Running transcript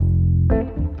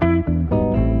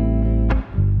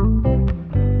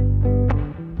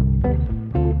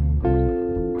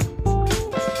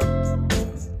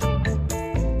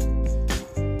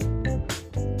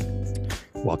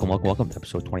Welcome to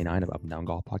episode 29 of Up and Down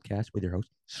Golf Podcast with your host,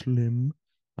 Slim.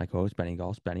 My co-host, Benny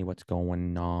Golf. Benny, what's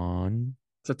going on?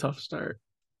 It's a tough start.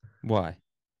 Why?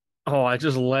 Oh, I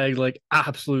just lagged like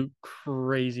absolute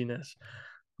craziness.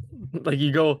 Like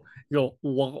you go,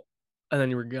 whoa, and then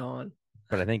you were gone.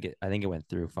 But I think it went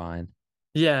through fine.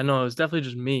 Yeah, no, it was definitely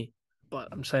just me. But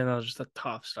I'm saying that was just a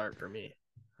tough start for me.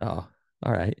 Oh,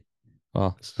 all right.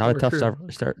 Well, So not a we're tough true.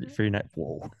 start for your night.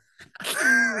 Whoa.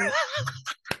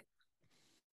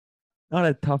 Not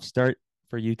a tough start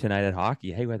for you tonight at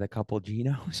hockey. Hey, with a couple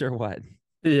Genos or what?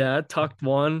 Yeah, tucked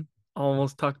one,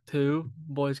 almost tucked two.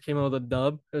 Boys came out with a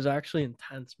dub. It was actually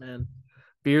intense, man.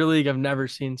 Beer league, I've never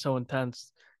seen so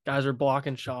intense. Guys are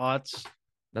blocking shots.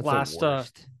 That's the Last,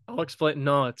 worst. I'll explain.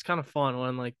 No, it's kind of fun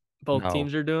when like both No,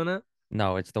 teams are doing it.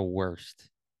 no, it's the worst.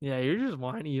 Yeah, you're just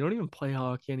whiny. You don't even play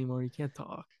hockey anymore. You can't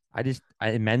talk.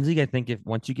 In men's league, I think if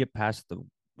once you get past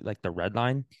the red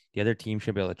line, the other team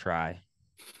should be able to try.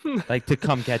 Like to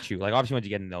come catch you. Like obviously once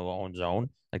you get in the own zone,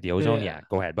 like the O zone, Yeah. yeah,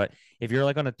 go ahead. But if you're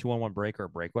like on a 2-on-1 break or a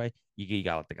breakaway, you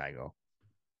gotta let the guy go.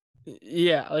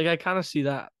 Yeah, like I kind of see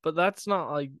that. But that's not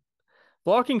like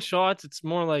blocking shots. It's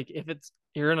more like if it's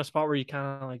you're in a spot where you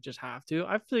kind of like just have to.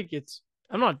 I feel like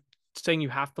I'm not saying you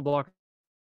have to block.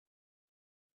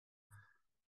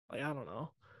 Like I don't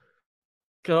know.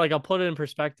 Cause like I'll put it in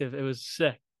perspective. It was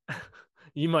sick.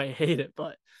 You might hate it,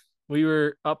 but we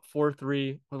were up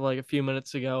 4-3 with like a few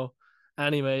minutes ago.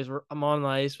 Anyways, I'm on the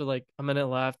ice with like a minute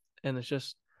left, and it's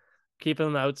just keeping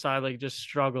them outside, like just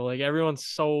struggle. Like everyone's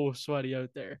so sweaty out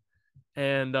there.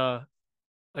 And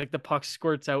like the puck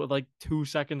squirts out with like 2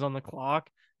 seconds on the clock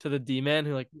to the D man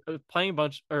who like playing a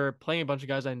bunch of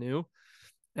guys I knew.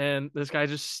 And this guy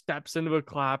just steps into a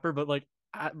clapper, but like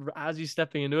as he's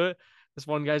stepping into it, this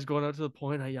one guy's going out to the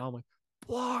point. I yell, I'm like,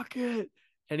 block it.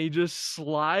 And he just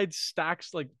slides,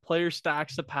 stacks, like player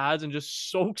stacks the pads and just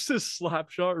soaks his slap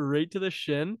shot right to the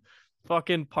shin.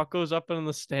 Fucking puck goes up in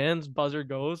the stands, buzzer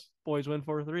goes, boys win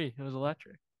 4-3. It was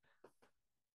electric.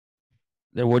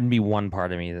 There wouldn't be one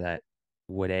part of me that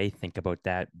would A, think about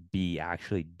that, B,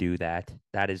 actually do that.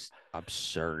 That is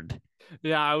absurd.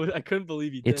 Yeah, I couldn't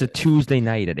believe he It's did a it. Tuesday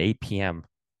night at 8 p.m.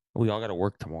 We all gotta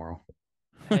work tomorrow.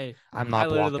 Hey, I'm not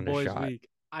highlight of the blocking a boys' shot. week.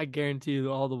 I guarantee you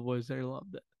all the boys there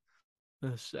loved it.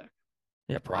 It was sick.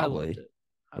 Yeah, I loved probably. it.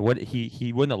 I What loved it.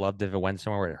 he wouldn't have loved if it went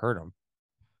somewhere where it hurt him.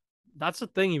 That's the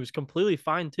thing. He was completely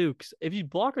fine too. Because if you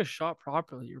block a shot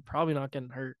properly, you're probably not getting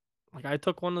hurt. Like I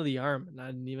took one to the arm and I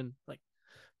didn't even like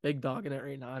big dog in it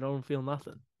right now. I don't feel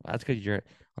nothing. That's because you're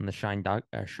on the Sean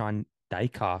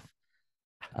Dykoff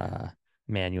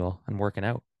manual and working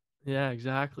out. Yeah,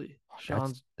 exactly. That's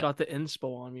Sean's got the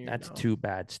inspo on me right that's now. two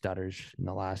bad stutters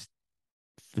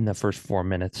in the first 4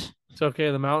 minutes. It's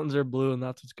okay. The mountains are blue, and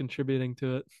that's what's contributing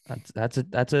to it. That's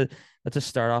a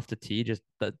start off the tee. Just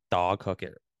the dog hook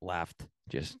it left.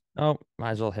 Just might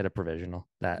as well hit a provisional.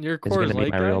 That You're a is going Coors to be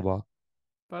Light my real guy, ball.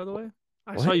 by the way.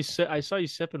 What? I saw you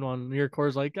sipping one. You're a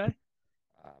Coors Light guy.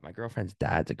 My girlfriend's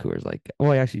dad's a Coors like.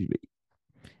 Oh, actually,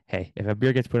 hey, if a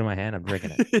beer gets put in my hand, I'm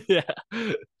drinking it.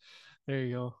 Yeah, there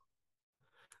you go.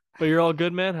 But you're all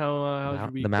good, man. How's your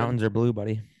The week been? mountains are blue,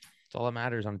 buddy. It's all that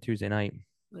matters on a Tuesday night.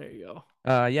 There you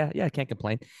go. Yeah, I can't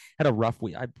complain. Had a rough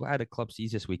week. I had a club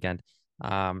seas this weekend.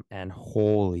 And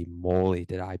holy moly,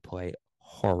 did I play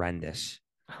horrendous.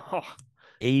 Oh, hate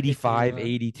to hear 85, that.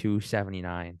 82,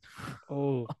 79.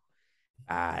 Oh,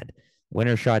 Bad.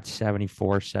 Winner shot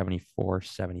 74, 74,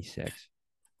 76.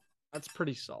 that's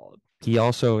pretty solid. He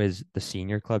also is the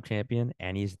senior club champion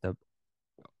and he's the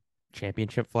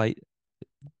championship flight.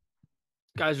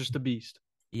 Guy's just a beast.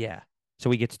 Yeah.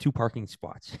 So he gets 2 parking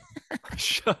spots.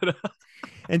 Shut up.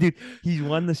 And dude, he's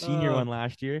won the senior Uh, one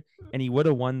last year and he would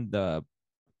have won the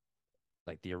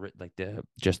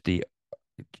just the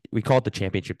we call it the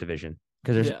championship division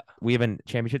because yeah. we have a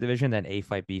championship division, then A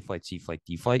flight, B flight, C flight,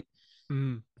 D flight.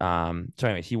 Mm, So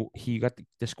anyways, he got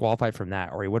disqualified from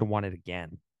that, or he would have won it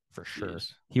again for sure.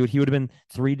 jeez. He would have been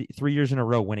 3 years in a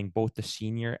row winning both the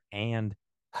senior and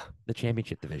the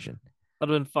championship division.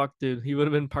 That'd have been fucked, dude. He would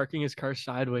have been parking his car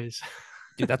sideways.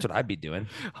 Dude, that's what I'd be doing.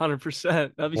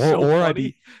 100%. That'd be Or so or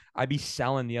funny. I'd be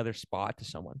selling the other spot to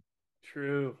someone.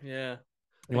 True. Yeah.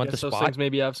 You I want the guess those spot? things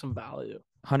maybe have some value.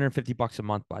 $150 a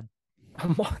month, bud. A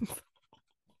month.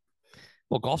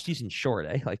 Well, golf season's short,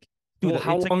 eh? Like, dude, Well,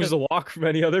 how it's like long is the walk from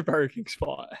any other parking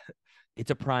spot?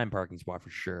 it's a prime parking spot for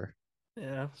sure.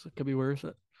 Yeah, so it could be worth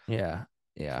it. Yeah.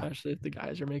 Yeah. Especially if the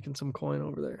guys are making some coin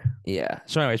over there. Yeah.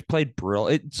 So, anyways, played Brill.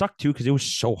 It sucked too because it was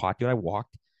so hot, dude. I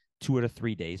walked 2 out of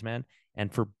 3 days, man.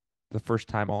 And for the first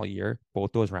time all year,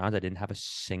 both those rounds, I didn't have a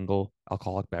single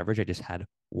alcoholic beverage. I just had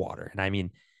water. And I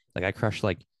mean, like I crushed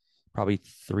like probably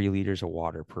 3 liters of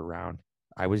water per round.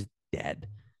 I was dead.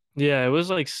 Yeah, it was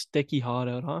like sticky hot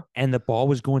out, huh? And the ball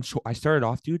was going so I started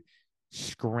off, dude,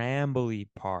 scrambly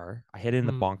par. I hit it in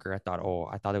the Mm. bunker. I thought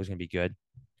it was gonna be good.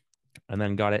 And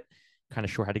then got it kind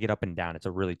of short, had to get up and down. It's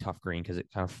a really tough green because it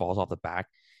kind of falls off the back.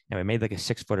 And we made like a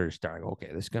 6 footer to start. I go, okay,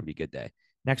 this is gonna be a good day.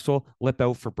 Next hole, lip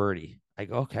out for birdie. I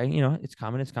go, okay, it's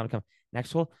coming, it's coming.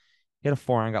 Next hole, hit a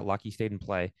 4-iron, got lucky, stayed in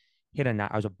play. Hit a nine.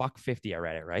 I was a buck 50. I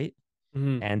read it right,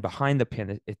 Mm. and behind the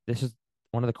pin, this is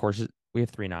one of the courses. We have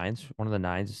 3 nines. One of the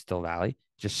nines is Still Valley.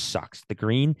 Just sucks. The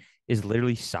green is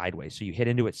literally sideways, so you hit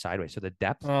into it sideways. So the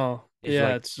depth Oh, is yeah,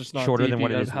 like it's just not shorter deep. than You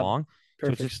what it gotta is have long. So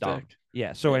it's perfect just dumb. stick.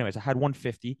 Yeah. So, Yeah. anyways, I had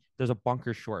 150. There's a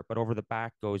bunker short, but over the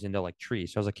back goes into like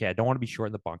trees. So I was like, okay, I don't want to be short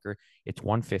in the bunker. It's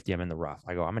 150. I'm in the rough.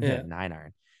 I go, I'm gonna hit Yeah. a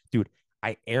 9-iron. Dude,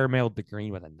 I airmailed the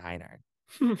green with a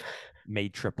 9-iron.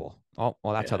 Made triple. Oh,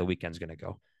 well, that's how Yeah. the weekend's gonna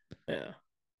go. Yeah.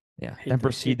 Yeah. Hate Then to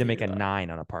proceed hate to to make hear a that. 9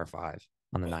 on a par five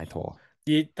on the ninth hole.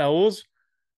 Those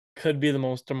could be the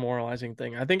most demoralizing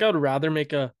thing. I think I would rather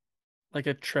make a like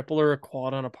a triple or a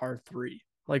quad on a par three,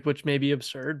 like which may be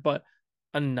absurd, but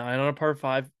a nine on a par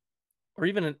five or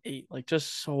even an eight, like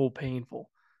just so painful.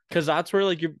 Because that's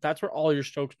where that's where all your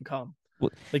strokes become.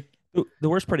 Well, Like the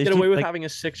worst part is, get dude, away with like, having a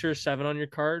 6 or a 7 on your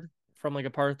card from like a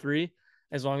par three,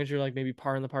 as long as you're like maybe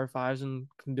par in the par fives and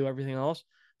can do everything else.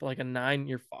 But like a nine,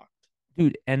 you're fucked.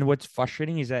 dude, and what's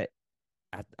frustrating is that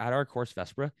at our course,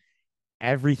 Vespra,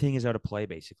 everything is out of play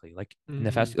basically. Like in the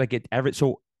Mm-hmm. fest, like it every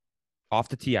so off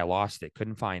the tee, I lost it,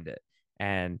 couldn't find it,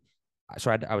 and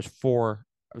so I was four.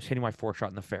 I was hitting my 4 shot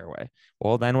in the fairway.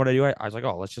 Well, then what I do, I was like,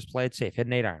 oh, let's just play it safe. Hit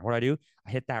an 8-iron. What do I do?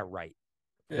 I hit that right.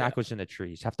 Yeah. That goes in the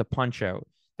trees. Have to punch out.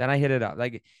 Then I hit it up.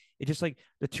 Like it just like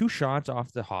the 2 shots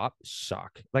off the hop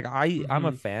suck. Like I'm a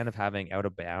Mm-hmm. fan of having out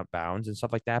of bounds and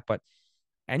stuff like that, but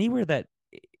anywhere that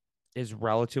is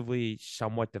relatively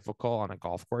somewhat difficult on a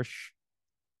golf course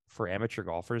for amateur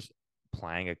golfers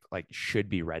playing like should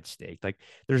be red staked. Like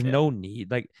there's Yeah. no need.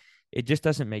 Like it just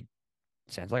doesn't make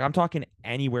sense. Like I'm talking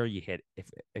anywhere you hit,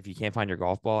 if you can't find your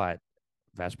golf ball at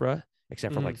Vespra,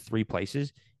 except for Mm-hmm. like 3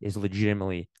 places, is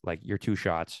legitimately like your 2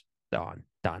 shots done.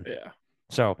 Yeah.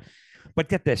 So, but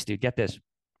get this, dude, get this.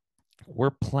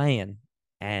 We're playing,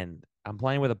 and I'm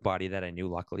playing with a buddy that I knew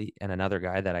luckily, and another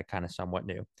guy that I kind of somewhat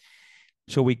knew.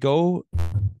 So we go.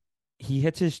 He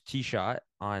hits his tee shot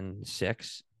on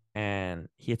 6, and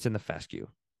he hits in the fescue.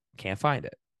 Can't find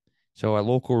it. So a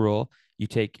local rule, you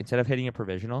take instead of hitting a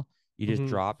provisional, you just Mm-hmm.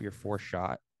 drop your 4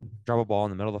 shot, drop a ball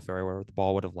in the middle of the fairway where the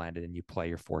ball would have landed, and you play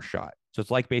your 4 shot. So it's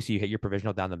like basically you hit your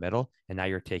provisional down the middle, and now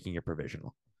you're taking your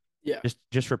provisional Yeah.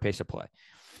 just for pace of play.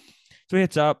 So he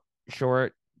hits up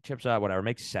short, chips up, whatever,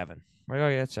 makes 7. We're like, oh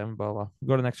yeah, 7, blah blah.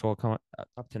 Go to the next hole, come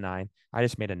up to 9. I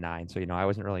just made a 9, so I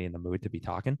wasn't really in the mood to be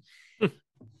talking.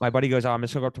 My buddy goes, oh, I'm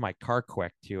just gonna go up to my car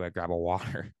quick to grab a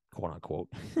water, quote unquote.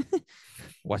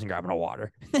 Wasn't grabbing a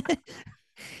water.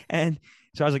 And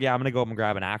so I was like, yeah, I'm gonna go up and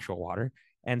grab an actual water.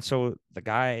 And so the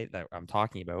guy that I'm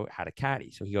talking about had a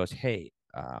caddy. So he goes, hey,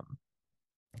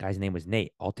 guy's name was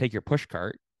Nate. I'll take your push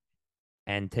cart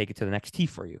and take it to the next tee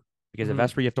for you. Because at Mm-hmm.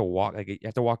 Vesper, you have to walk, like you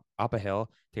have to walk up a hill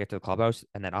to get to the clubhouse,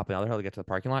 and then up another hill to get to the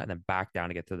parking lot, and then back down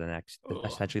to get to the next, Oh.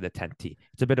 essentially the 10th tee.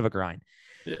 It's a bit of a grind.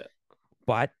 Yeah.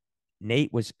 But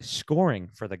Nate was scoring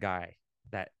for the guy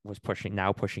that was pushing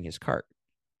his cart.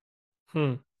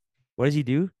 Hmm. What does he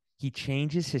do? He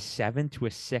changes his 7 to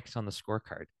a 6 on the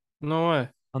scorecard. No way.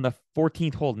 On the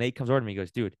 14th hole, Nate comes over to me. He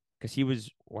goes, dude, because he was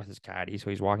with his caddy, so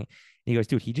he's walking. And he goes,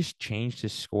 dude, he just changed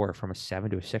his score from a 7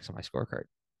 to a 6 on my scorecard.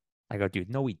 I go, dude,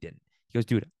 no, he didn't. He goes,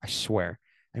 dude, I swear.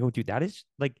 I go, dude, that is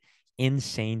like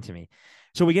insane to me.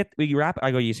 So we wrap.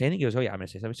 I go, you say anything? He goes, oh yeah, I'm gonna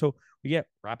say something. So we get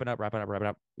wrapping up.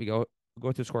 We go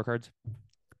through scorecards.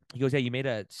 He goes, yeah, you made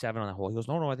a 7 on that hole. He goes,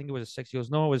 no, I think it was a 6. He goes,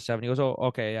 no, it was a 7. He goes, oh,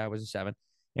 okay, yeah, it was a 7.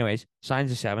 Anyways,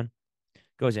 signs a 7,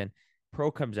 goes in. Pro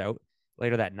comes out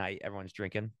later that night. Everyone's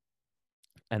drinking,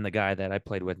 and the guy that I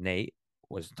played with, Nate,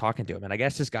 was talking to him. And I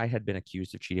guess this guy had been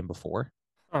accused of cheating before,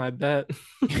 I bet.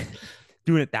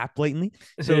 doing it that blatantly.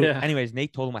 So, Yeah. anyways,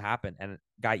 Nate told him what happened, and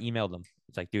guy emailed him.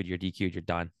 It's like, dude, you're DQ'd. You're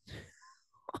done.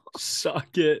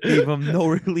 Suck it. Gave him no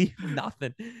relief,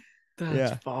 nothing. That's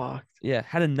Yeah. fucked. Yeah.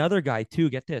 Had another guy too.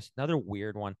 Get this, another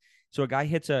weird one. So a guy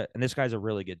hits and this guy's a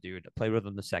really good dude. I played with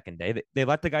him the second day. They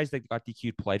let the guys that got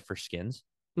DQ'd played for skins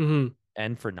Mm-hmm.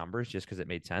 and for numbers just because it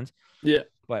made sense. Yeah.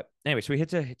 But anyway, so he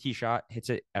hits a tee shot, hits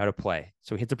it out of play.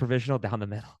 So he hits a provisional down the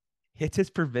middle. Hits his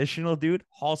provisional, dude.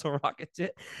 Also rockets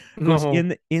it. Goes No.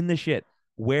 in the shit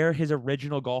where his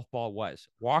original golf ball was.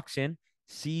 Walks in,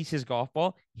 sees his golf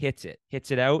ball, hits it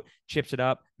out, chips it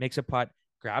up, makes a putt,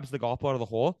 grabs the golf ball out of the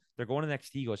hole. They're going to the next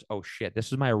tee. He goes, oh shit,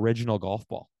 this is my original golf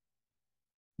ball,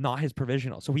 not his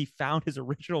provisional. So he found his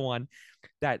original one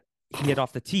that he hit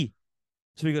off the tee.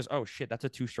 So he goes, "Oh shit, that's a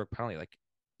 2-stroke penalty." Like,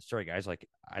 sorry guys, like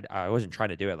I wasn't trying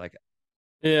to do it. Like,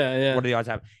 Yeah, what yeah. are the odds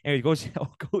have? And he goes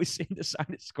goes in to sign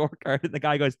his scorecard, and the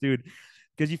guy goes, "Dude,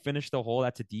 because you finished the hole,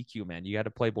 that's a DQ, man. You got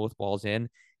to play both balls in,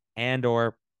 and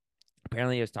or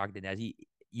apparently he was talking to Nezzy.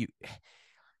 You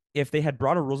if they had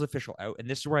brought a rules official out, and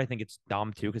this is where I think it's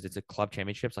dumb too, because it's a club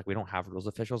championships. Like we don't have rules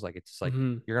officials. Like it's like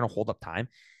Hmm. you're gonna hold up time.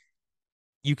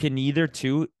 You can either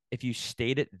two, if you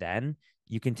state it, then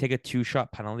you can take a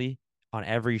 2-shot penalty on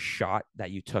every shot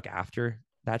that you took after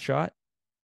that shot.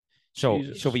 So if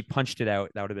he Jesus. punched it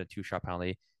out, that would have been a 2-shot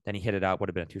penalty. Then he hit it out, would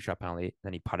have been a 2-shot penalty.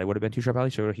 Then he putted, would have been 2-shot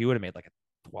penalty. So he would have made like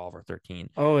a 12 or 13,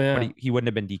 Oh but yeah. he wouldn't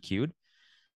have been DQ'd.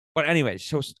 But anyway,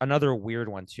 so another weird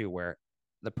one too, where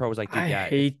the pro was like, dude, I yeah, if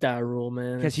hate that rule,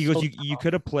 man. because It's he goes, so you tough.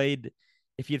 could have played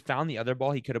if he had found the other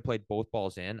ball, he could have played both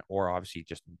balls in, or obviously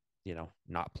just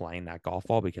not playing that golf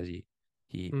ball because he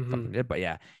fucking Hmm. did. But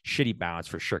yeah, shitty balance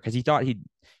for sure because he thought he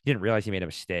didn't realize he made a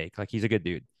mistake. Like he's a good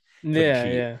dude, couldn't Yeah,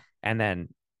 cheat. yeah. And then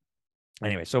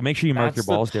anyway, so make sure you mark your That's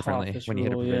the balls differently toughest when you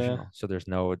hit a rule, yeah. provisional. So there's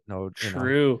no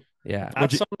True. yeah,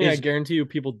 That's which something I is guarantee you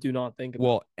people do not think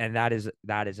well, about. and that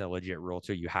is a legit rule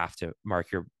too. You have to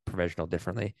mark your provisional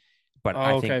differently. But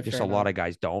I Oh, okay, think just fair a lot enough. of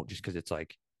guys don't just because it's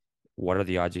like, what are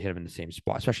the odds you hit him in the same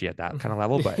spot, especially at that kind of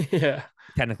level? But Yeah.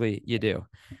 technically you do.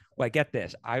 Well, I get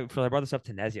this. I brought this up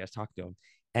to Nezzy. I was talking to him,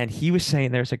 and he was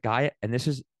saying there's a guy, and this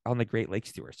is on the Great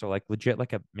Lakes tour, so like legit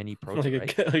like a mini pro tour,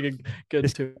 right? Like a good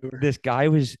This tour. this guy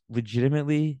was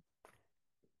legitimately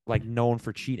like known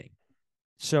for cheating.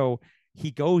 So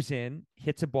he goes in,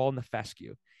 hits a ball in the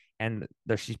fescue, and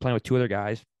she's playing with two other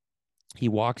guys. He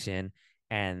walks in,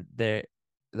 and they're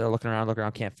looking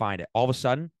around, can't find it. All of a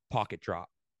sudden, pocket drop.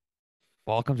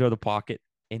 Ball comes out of the pocket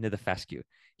into the fescue.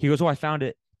 He goes, "Oh, I found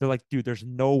it." They're like, "Dude, there's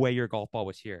no way your golf ball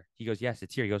was here." He goes, "Yes,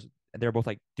 it's here." He goes, and they're both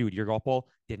like, "Dude, your golf ball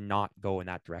did not go in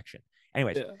that direction."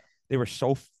 Anyways, Yeah. they were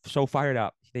so fired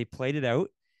up. They played it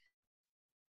out,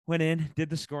 went in, did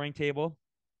the scoring table.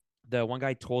 The one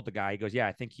guy told the guy, he goes, "Yeah,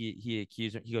 I think he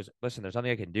accused him." He goes, "Listen, there's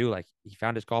nothing I can do." Like he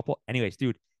found his golf ball. Anyways,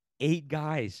 dude, 8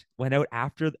 guys went out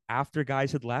after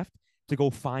guys had left to go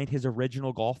find his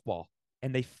original golf ball,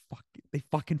 and they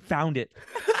fucking found it.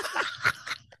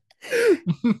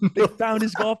 They No. found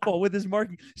his golf ball with his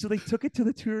marking. So they took it to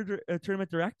the tournament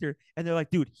director, and they're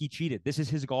like, "Dude, he cheated. This is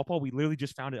his golf ball. We literally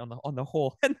just found it on the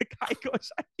hole." And the guy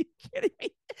goes, "Are you kidding me?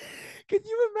 Can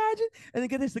you imagine?" And then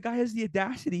get this, the guy has the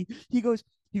audacity. He goes,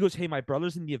 "Hey, my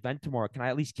brother's in the event tomorrow. Can I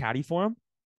at least caddy for him?"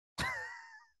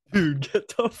 Dude, get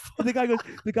the And fuck.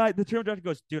 the tournament director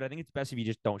goes, "Dude, I think it's best if you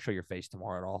just don't show your face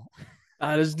tomorrow at all."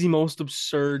 That is the most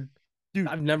absurd. Dude,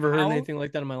 I've never heard how anything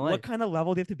like that in my what life. kind of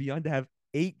level do you have to be on to have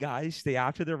 8 guys stay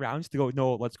after their rounds to go,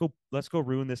 "No, let's go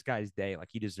ruin this guy's day. Like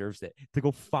he deserves it." To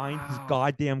go find his Wow.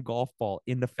 goddamn golf ball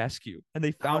in the fescue. And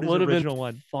they That found his would have been original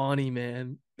one. funny,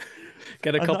 man.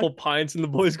 Get a I'm not couple pints and the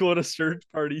boys go on a search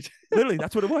party. literally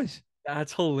that's what it was.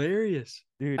 That's hilarious.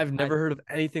 Dude, I've never heard of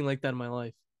anything like that in my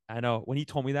life. I know. When he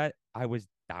told me that, I was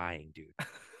dying, dude.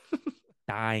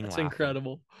 Dying That's laughing.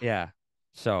 incredible. Yeah.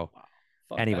 So, Wow.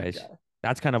 Fuck that anyways, guy.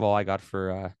 that's kind of all I got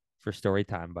for story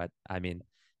time. But I mean,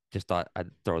 just thought I'd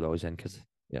throw those in because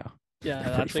Yeah, they're pretty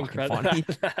that's fucking incredible. funny.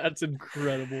 That's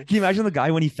incredible. Can you imagine the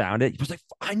guy when he found it? He was like,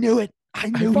 "I knew it. I I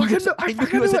knew he fucking was. know, I I knew he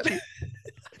fucking was knew a it.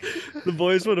 cheat." The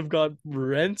boys would have got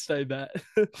rinsed, I bet.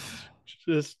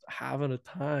 Just having a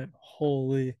time.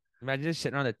 Holy. Imagine just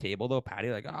sitting on the table though,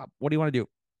 Patty. Like, what do you want to do?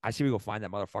 I see we go find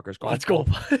that motherfucker's golf Let's go.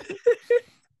 ball.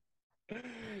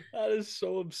 That is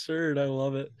so absurd. I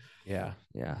love it. Yeah,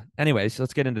 yeah. Anyways,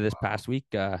 let's get into this past week.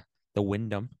 The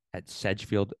Wyndham at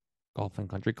Sedgefield Golf and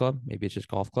Country Club. Maybe it's just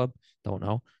golf club. Don't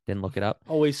know. Didn't look it up.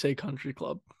 Always say country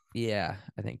club. Yeah,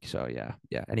 I think so. Yeah,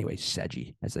 yeah. Anyway,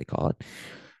 Sedgy as they call it.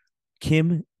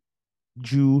 Kim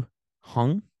Ju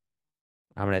Hung.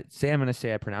 I'm gonna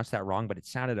say I pronounced that wrong, but it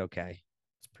sounded okay.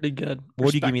 It's pretty good. What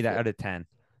would you give me that Respectful. out of 10?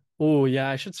 Oh yeah,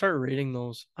 I should start rating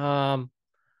those.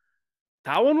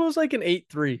 That one was like an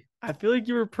 8-3. I feel like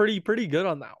you were pretty good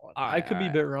on that one. All I right, all could be a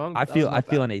right. bit wrong, I but that feel was I not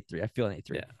feel bad. an 8-3. I feel an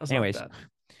 8-3. Yeah, that's not Anyways, bad.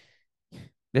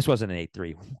 this wasn't an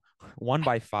 8-3. One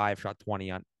by five, shot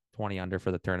 20 under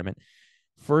for the tournament.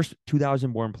 First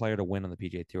 2000 born player to win on the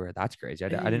PGA Tour. That's crazy. I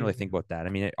didn't really Hey, think about that. I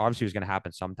mean, it obviously was going to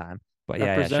happen sometime. But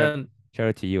yeah. represent. Shout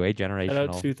out to you, Shout out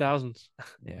generational. 2000s.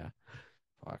 Yeah,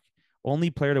 fuck. Only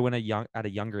player to win at a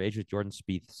younger age was Jordan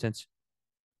Spieth since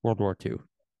World War II.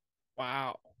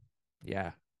 Wow.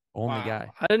 Yeah, only Wow. guy.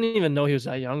 I didn't even know he was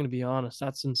that young, to be honest.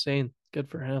 That's insane. Good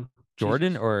for him.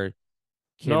 Jordan Jesus. or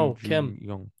Kim No, Jung Kim.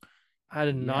 Young. I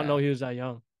did not know Yeah. he was that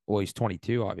young. Well, he's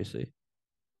 22, obviously.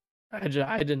 I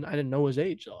didn't know his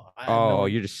age though. I had no Oh,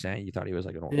 idea. you're just saying you thought he was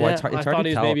like an old. Well, Yeah, I it's hard to thought he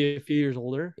was tell. maybe a few years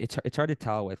older. It's hard to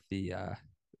tell with the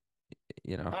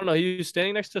you know. I don't know. He was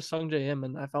standing next to Sung J M,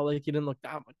 and I felt like he didn't look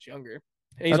that much younger.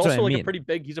 And he's That's what I also like a mean. pretty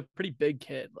big. He's a pretty big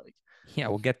kid. Like, Yeah,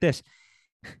 well, get this.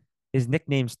 His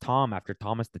nickname's Tom after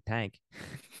Thomas the Tank.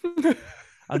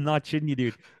 I'm not shitting you,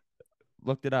 dude.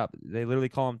 Looked it up. They literally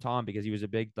call him Tom because he was a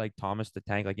big like Thomas the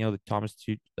Tank, like the Thomas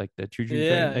like the Choo Choo train,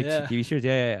 yeah, like yeah, TV series.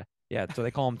 Yeah. So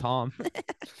they call him Tom.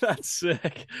 that's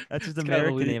sick. That's his It's kind of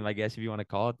American elite. name, I guess, if you want to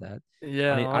call it that.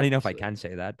 Yeah, I don't even know if I honestly, can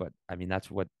say that, but I mean that's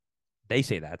what they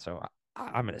say that, so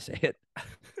I'm gonna say it.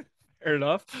 fair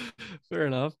enough. Fair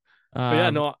enough. But yeah,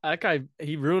 Um. no, that guy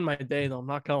he ruined my day though. I'm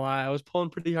not gonna lie. I was pulling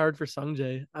pretty hard for Sung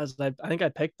Jae. I think I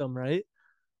picked him right,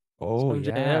 Oh Sung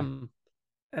yeah. JM,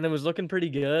 and it was looking pretty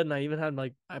good. And I even had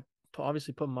like I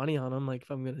obviously put money on him. Like if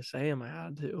I'm gonna say him, I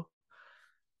had to.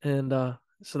 And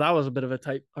so that was a bit of a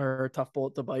tight or a tough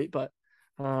bullet to bite, but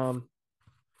um,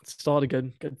 still had a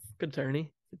good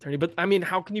tourney, good tourney. But I mean,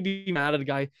 how can you be mad at a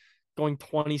guy going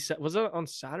 27? Was it on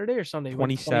Saturday or Sunday? He went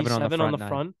 27 on the 27 on front the nine.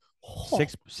 front. Oh,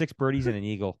 Six birdies and an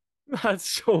eagle. that's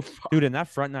so fun. Dude, and that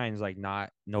front nine is like not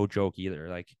no joke either.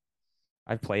 Like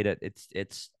I've played it.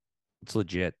 It's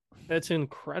legit. It's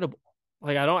incredible.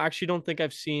 Like I don't think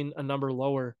I've seen a number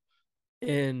lower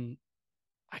in.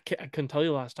 I couldn't tell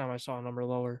you last time I saw a number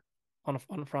lower on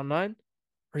a front nine,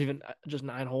 or even just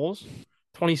 9 holes. Yeah.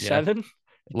 27. You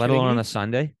Let kidding alone on a me?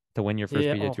 Sunday to win your first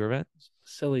Yeah. PGA Oh, Tour event.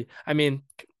 silly. I mean,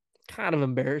 kind of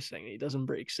embarrassing. He doesn't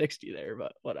break 60 there,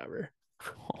 but whatever.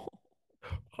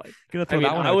 Like, Gonna I throw mean,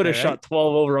 that one I out would there, have right? shot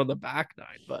 12 over on the back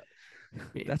nine, but I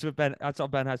mean, That's what Ben. That's all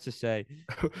Ben has to say.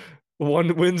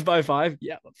 one wins by 5.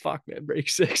 Yeah, but fuck, man, break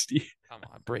 60. Come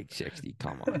on, break 60.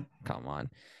 Come on.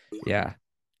 Yeah,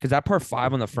 because that par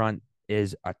five on the front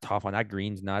is a tough one. That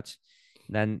green's nuts.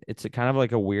 Then it's a kind of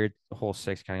like a weird hole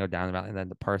six, kind of go down the mountain, and then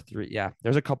the par three. Yeah,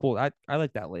 there's a couple. I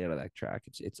like that layout of that track.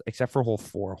 It's except for hole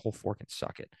four. Hole four can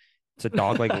suck it. It's a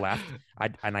dog leg left. I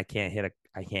can't hit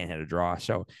a draw.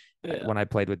 So Yeah. when I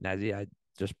played with Nezzy, I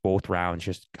just both rounds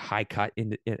just high cut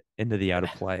into the out of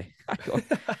play.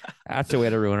 That's the way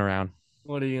to ruin a round.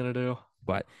 What are you gonna do?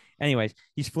 But anyways,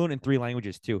 he's fluent in 3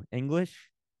 languages too: English,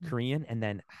 Korean, and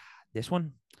then this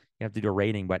one you have to do a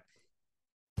rating. But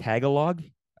Tagalog,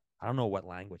 I don't know what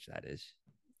language that is.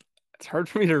 It's hard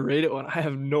for me to rate it when I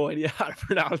have no idea how to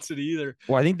pronounce it either.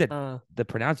 Well, I think that Uh, the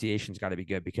pronunciation's got to be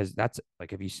good because that's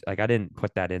like if you like, I didn't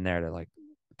put that in there to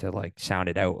like sound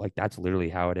it out. Like that's literally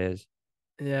how it is.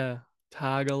 yeah,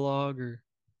 Tagalog or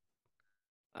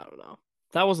I don't know.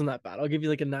 That wasn't that bad. I'll give you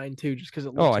like a 9 too, just because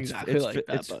it Oh, looks exactly like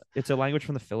that. But it's a language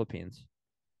from the Philippines,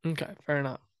 okay, fair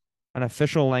enough. an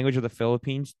official language of the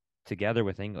Philippines, together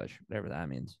with English, whatever that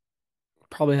means.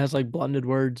 Probably has like blended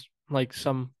words, like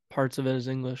some parts of it is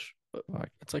English, but Fuck.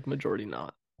 it's like majority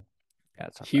not. Yeah,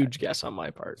 it's not bad. Huge guess on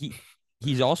my part.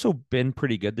 He's also been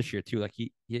pretty good this year too. Like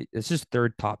it's his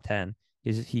third top 10.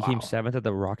 He came Wow, seventh at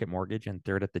the Rocket Mortgage and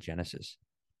third at the Genesis.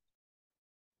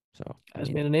 So I has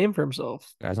mean, made a name for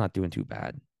himself. guy's not doing too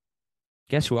bad.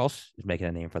 Guess who else is making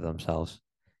a name for themselves?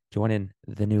 Joining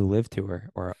the new Live Tour,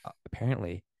 or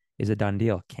apparently is a done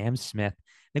deal. Cam Smith.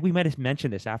 I think we might have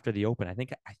mentioned this after the Open. I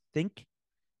think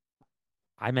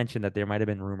I mentioned that there might have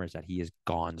been rumors that he is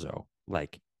gonzo,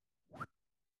 like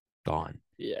gone.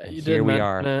 Yeah, And you did here we mention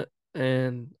are. it,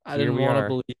 and I Here didn't we want to are.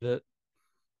 believe it.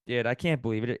 Dude, I can't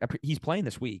believe it. He's playing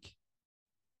this week.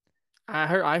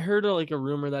 I heard like a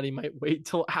rumor that he might wait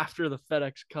till after the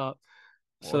FedEx Cup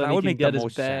so Well, then that he would can make the get his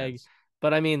most bag. sense.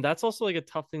 But I mean, that's also like a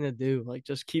tough thing to do. Like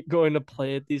just keep going to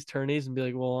play at these tourneys and be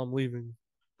like, "Well, I'm leaving."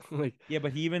 Like, Yeah,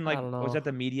 but he even I like don't was know. at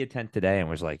the media tent today and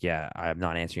was like, "Yeah, I'm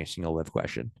not answering a single live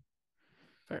question."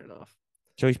 Fair enough.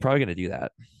 So he's probably gonna do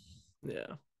that. Yeah,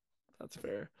 that's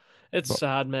fair. It's But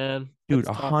sad, man. dude, It's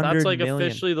a tough. That's hundred like million,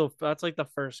 officially that's like the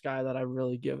first guy that I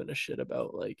really given a shit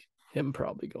about like him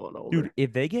probably going dude. over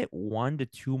If they get 1 to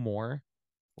 2 more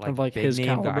like of like big his name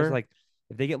guys, caliber. like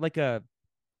if they get like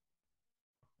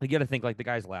you got to think like the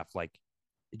guys left, like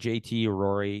JT,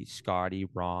 Rory, Scotty,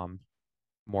 Rom,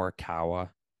 Morikawa,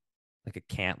 like a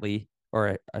Cantley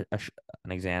or an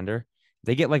Alexander. If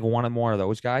they get like one or more of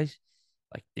those guys,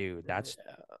 like dude, Yeah.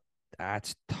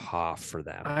 that's tough for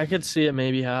them. I could see it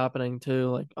maybe happening too.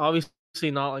 Like obviously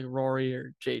not like Rory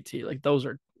or JT. Like those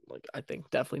are like I think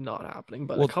definitely not happening.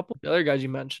 But a Well, couple of the other guys you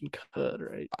mentioned could,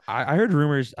 right? I heard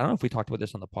rumors. I don't know if we talked about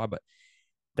this on the pod, but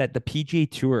that the PGA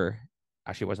Tour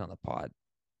actually wasn't on the pod.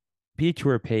 PGA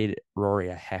Tour paid Rory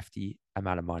a hefty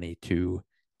amount of money to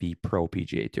be pro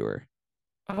PGA Tour.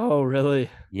 Oh, really?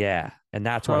 Yeah, and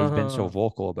that's why he's been so Huh.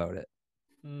 vocal about it.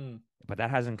 Hmm. But that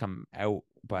hasn't come out.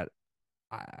 But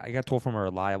I got told from a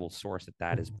reliable source that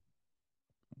that is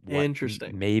what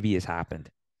Interesting. maybe has happened.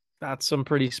 That's some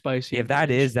pretty spicy If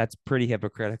that is, information. that's pretty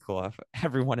hypocritical of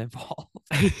everyone involved.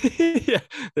 Yeah,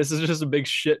 this is just a big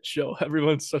shit show.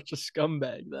 Everyone's such a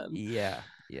scumbag then. Yeah,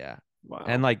 yeah.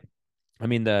 And Wow. like, I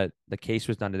mean, the case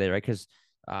was done today, right? Because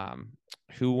um,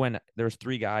 who went? There was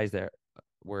three guys that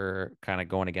were kind of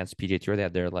going against PGA Tour. They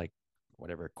had their like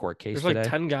whatever court case There's like today.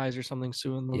 10 guys or something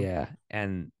suing them. Yeah,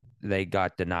 and they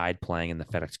got denied playing in the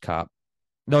FedEx Cup.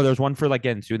 No, there's one for like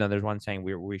getting sued. Then there's one saying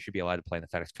we should be allowed to play in the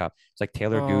FedEx Cup. It's like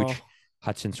Taylor Gooch, Oh,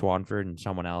 Hudson Swanford, and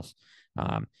someone else.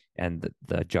 And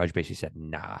the judge basically said,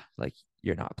 "Nah, like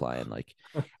you're not playing." Like,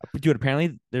 dude,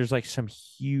 apparently there's like some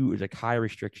huge, like high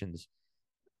restrictions,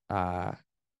 uh,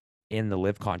 in the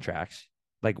live contracts.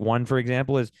 Like one, for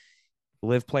example, is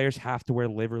live players have to wear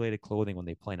live related clothing when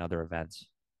they play in other events.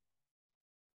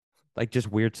 Like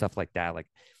just weird stuff like that. Like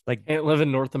can't live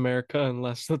in North America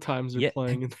unless the times they're yeah,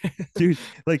 playing in dude.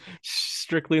 Like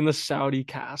strictly in the Saudi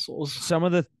castles. some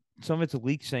of the some of it's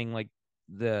leaked saying like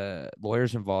the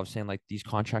lawyers involved saying like these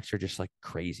contracts are just like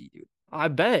crazy, dude. I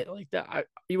bet like that.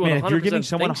 You would Man, if you're giving 100%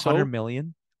 someone think 100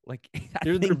 million, so. like that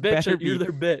You're their thing bitch. better You're be.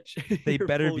 their bitch. They You're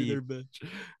better fully be their bitch.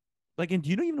 like. And do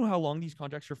you not even know how long these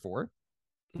contracts are for?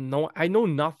 No, I know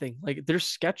nothing. Like they're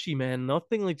sketchy, man.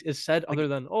 Nothing like is said Like, other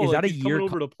than, oh, is like that a he's coming year?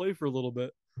 over to play for a little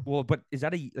bit. Well, but is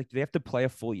that a like? Do they have to play a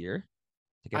full year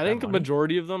to I get that think a money?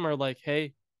 majority of them are like,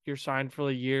 hey, you're signed for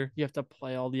the year. You have to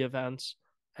play all the events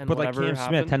and But like whatever Cam Smith,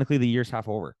 happens. technically the year's half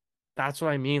over. That's what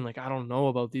I mean. Like I don't know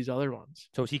about these other ones.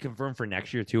 So is he confirmed for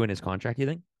next year too in his contract? You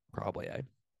think? Probably.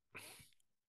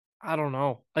 I don't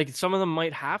know. Like some of them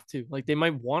might have to. Like they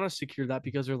might want to secure that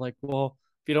because they're like, well,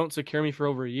 if you don't secure me for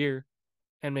over a year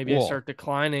and maybe I Well, start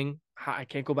declining, I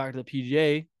can't go back to the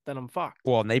PGA, then I'm fucked.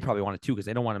 well, and they probably want it too because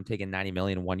they don't want him taking 90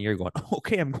 million in 1 year. Going,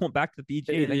 okay, I'm going back to the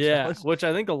PGA. Thanks, Yeah, fellas. which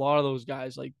I think a lot of those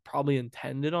guys like probably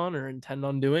intended on or intend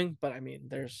on doing. But I mean,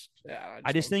 I I just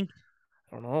just don't, think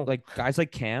I don't know. like guys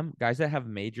like Cam, guys that have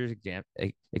major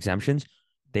exemptions,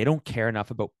 they don't care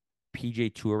enough about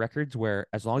PJ Tour records. Where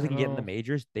as long as they I can get in the know,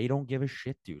 majors, they don't give a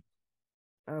shit, dude.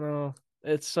 I know.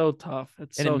 It's so tough.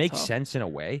 It's And it so makes tough. sense in a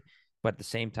way, but at the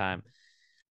same time,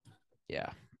 yeah.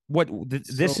 It's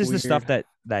so This is the stuff weird.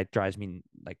 that drives me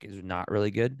like is not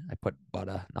really good. I put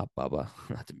Butta, not Bubba.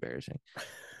 That's embarrassing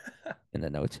in the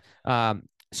notes.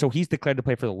 So he's declared to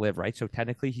play for the Live, right? So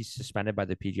technically he's suspended by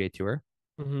the PGA Tour.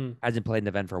 Hmm. Hasn't played an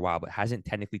event for a while, but hasn't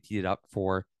technically teed it up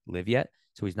for Live yet.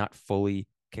 So he's not fully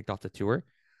kicked off the tour.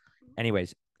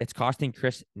 Anyways, it's costing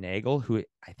Chris Nagel, who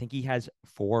I think he has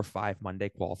 4 or 5 Monday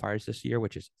qualifiers this year,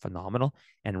 which is phenomenal,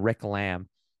 and Rick Lamb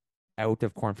out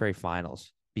of Corn Ferry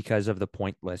finals because of the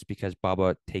point list, because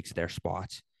Bubba takes their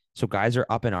spots. So guys are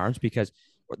up in arms because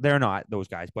they're not those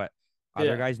guys, but other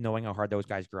Yeah, guys knowing how hard those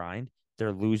guys grind,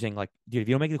 they're losing. Like, dude, if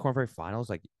you don't make the Corn Ferry finals,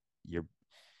 like you're,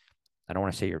 I don't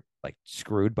want to say you're like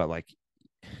screwed, but like,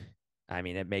 I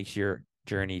mean, it makes your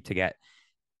journey to get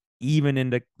even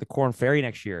into the Corn Ferry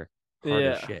next year hard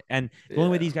as yeah, shit. And the only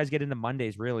way yeah. these guys get into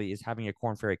Mondays really is having a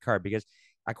Corn Ferry card because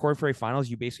at Corn Ferry finals,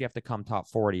 you basically have to come top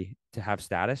 40 to have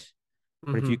status.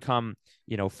 But if you Hmm. come,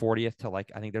 40th to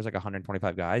like, I think there's like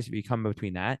 125 guys. If you come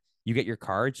between that, you get your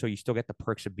card. So you still get the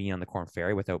perks of being on the Corn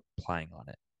Ferry without playing on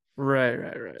it. Right,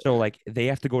 right, right, So right. like they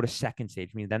have to go to second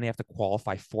stage. I mean, then they have to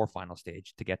qualify for final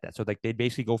stage to get that. So like they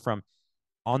basically go from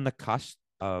on the cusp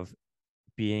of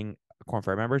being a Corn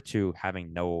Ferry member to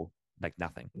having no, like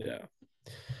nothing. Yeah,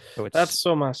 So that's it's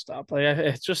so messed up. Like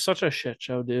it's just such a shit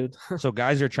show, dude. so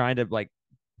guys are trying to like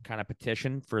kind of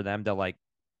petition for them to like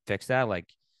fix that. Like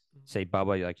say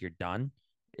Bubba, like you're done.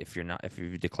 If you're not, if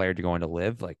you've declared you're going to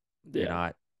Live, like you're Yeah,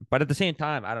 not. But at the same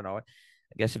time, I don't know. I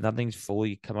guess if nothing's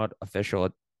fully come out official,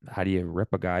 how do you rip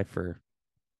a guy for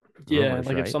yeah. rumors,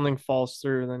 Like if right? something falls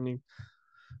through, then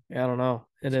yeah, I don't know.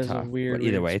 It It's is a tough. But weird,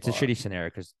 either weird way, it's a spot. shitty scenario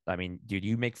because I mean, dude,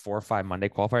 you make 4 or 5 Monday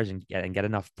qualifiers and get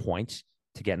enough points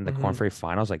to get in the Corn Hmm. Ferry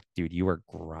finals. Like, dude, you are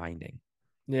grinding.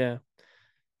 Yeah.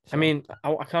 I So mean,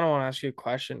 I kind of want to ask you a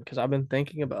question because I've been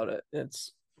thinking about it.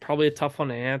 It's probably a tough one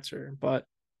to answer, but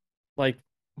like,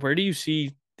 where do you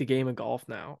see the game of golf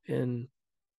now in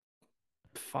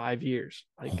 5 years?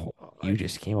 oh, you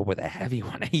just came up with a heavy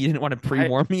one. You didn't want to I,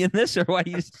 pre-warn me in this, or why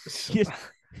you just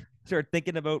start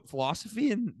thinking about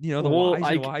philosophy and the well,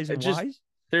 whys and whys it and just whys.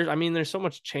 I mean, there's so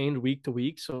much change week to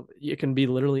week, so it can be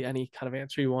literally any kind of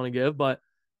answer you want to give. But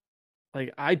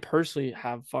like, I personally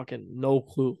have fucking no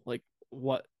clue, like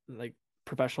what like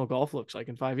professional golf looks like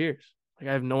in 5 years. Like,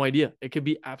 I have no idea. It could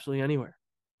be absolutely anywhere.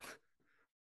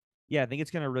 Yeah, I think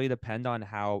it's gonna really depend on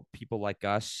how people like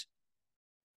us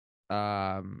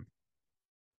um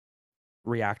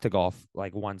react to golf,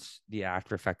 like once the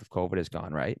after effect of COVID is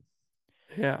gone, right?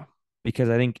 Yeah. because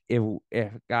I think if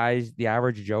guys, the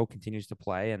average Joe continues to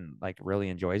play and like really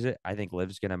enjoys it, I think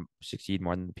Liv's gonna succeed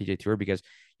more than the PGA Tour because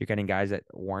you're getting guys that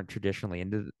weren't traditionally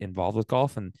involved with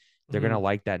golf, and they're gonna Mhm.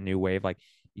 like that new wave. Like,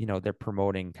 they're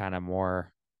promoting kind of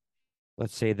more,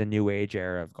 let's say, the new age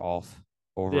era of golf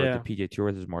over the Yeah. PGA Tour,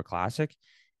 which is more classic.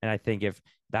 And I think if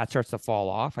that starts to fall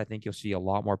off, I think you'll see a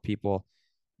lot more people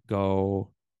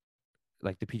go,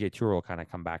 like the PGA Tour will kind of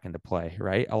come back into play,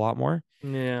 right? A lot more.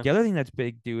 Yeah. The other thing that's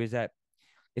big, too, is that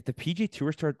if the PGA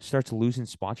Tour starts losing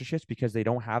sponsorships because they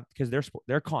don't have, because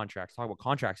their contracts, talk about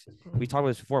contracts, we talked about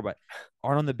this before, but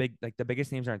aren't on the big, like the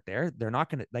biggest names aren't there. They're not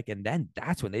gonna like, and then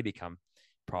that's when they become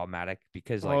problematic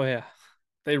because Oh like, yeah.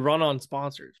 They run on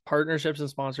sponsors, partnerships and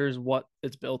sponsors, what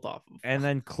it's built off and of.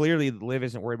 then clearly Live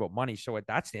isn't worried about money. So at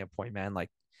that standpoint, man, like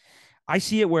I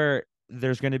see it where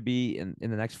there's going to be in the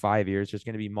next 5 years, there's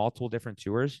going to be multiple different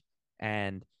tours,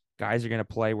 and guys are going to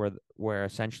play where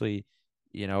essentially,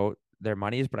 their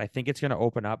money is. But I think it's going to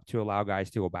open up to allow guys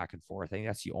to go back and forth. I think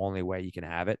that's the only way you can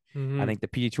have it. I Hmm. think the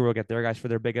PG Tour will get their guys for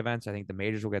their big events. I think the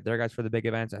majors will get their guys for the big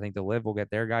events. I think the Live will get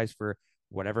their guys for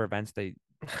whatever events they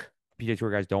PGA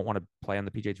Tour guys don't want to play on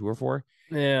the PGA Tour for.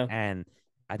 Yeah. And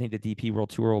I think the DP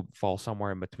World Tour will fall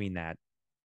somewhere in between that.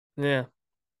 Yeah.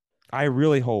 I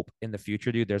really hope in the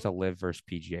future, dude, there's a Live versus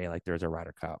PGA, like there's a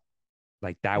Ryder Cup.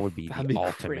 Like that would be the That'd be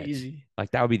ultimate. crazy.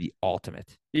 Like that would be the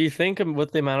ultimate. You think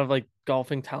with the amount of like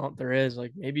golfing talent there is,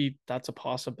 like maybe that's a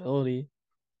possibility.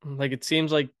 Like it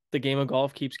seems like the game of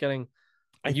golf keeps getting,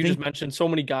 I like you just think mentioned, so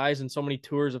many guys and so many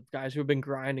tours of guys who have been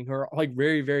grinding who are like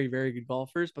very, very, very good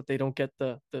golfers, but they don't get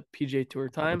the PGA Tour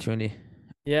time. opportunity.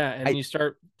 Yeah, and I you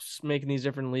start making these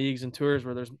different leagues and tours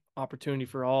where there's opportunity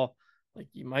for all. Like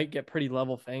you might get pretty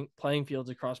level playing fields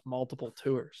across multiple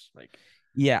tours. Like,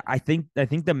 Yeah, I think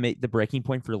the breaking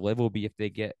point for Live will be if they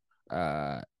get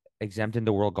uh exempt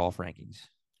into world golf rankings.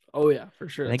 oh yeah, for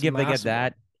sure, I that's think a if they get massive one.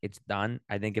 that, it's done.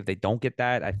 I think if they don't get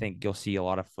that, I think you'll see a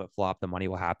lot of flip flop. The money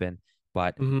will happen,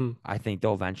 but Hmm. I think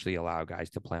they'll eventually allow guys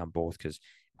to play on both because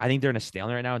I think they're in a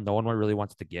stalemate right now. No one really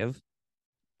wants to give,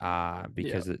 Yeah,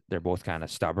 because they're both kind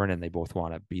of stubborn and they both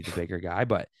want to be the bigger guy.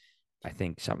 But I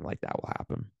think something like that will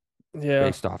happen yeah,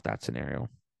 based off that scenario.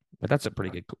 But that's a pretty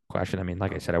good question. I mean,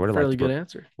 like I said, I would have liked fairly to good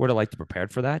answer.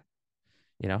 prepared for that.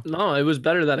 You know, No, it was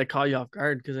better that it caught you off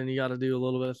guard because then you got to do a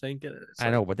little bit of thinking. It's I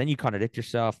like know, but then you contradict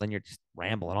yourself. Then you're just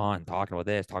rambling on, talking about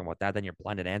this, talking about that. Then you're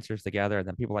blending answers together, and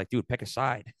then people are like, dude, pick a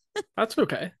side. that's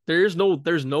okay. There's no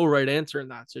right answer in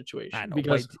that I situation know, but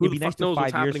because who it'd the be nice fuck to knows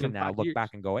what's 5 years happening from in now five look back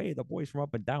years? and go, hey, the boys from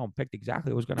up and down picked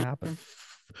exactly what was going to happen.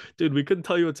 Dude, we couldn't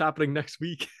tell you what's happening next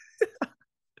week.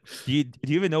 Do you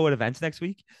even know what events next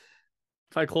week?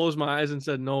 If I closed my eyes and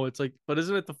said no, it's like, but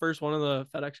isn't it the first one of the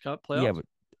FedEx Cup Yeah, playoffs? but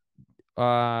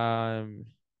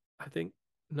I think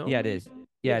no, yeah, it maybe. is.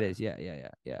 Yeah, it Yeah, is.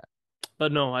 Yeah.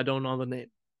 but no, I don't know the name.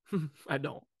 I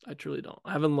don't. I truly don't.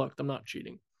 I haven't looked. I'm not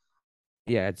cheating.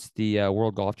 Yeah, it's the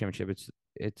World Golf Championship.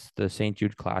 It's the St.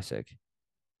 Jude Classic,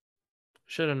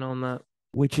 Should have known that.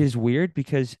 which is weird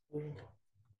because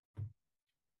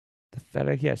the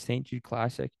FedEx, yeah, St. Jude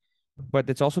Classic, but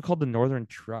it's also called the Northern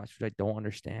Trust, which I don't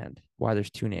understand why there's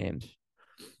two names.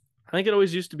 I think it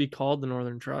always used to be called the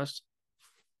Northern Trust,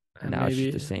 And and now it's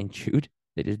just the maybe St. Jude.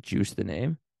 They just juice the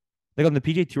name. Like on the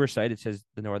PGA Tour site, it says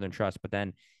the Northern Trust, but then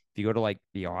if you go to like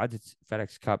the odds, it's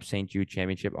FedEx Cup St. Jude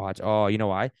Championship odds. Oh, you know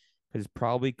why? Because it's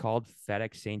probably called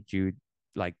FedEx St. Jude.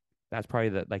 Like that's probably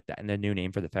the new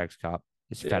name for the FedEx Cup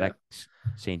is yeah. FedEx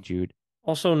St. Jude.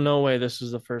 Also, no way this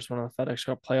is the first one of the FedEx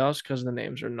Cup playoffs because the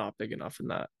names are not big enough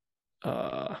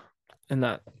uh in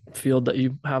that field that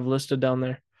you have listed down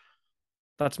there.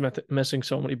 That's missing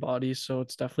so many bodies, so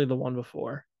it's definitely the one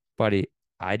before. Buddy,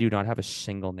 I do not have a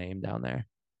single name down there.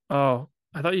 Oh,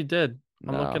 I thought you did.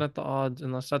 I'm looking No. at the odds,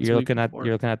 unless that's You're the week looking at before.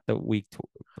 you're looking at the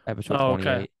episode Oh, okay.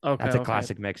 28. Okay, That's a okay.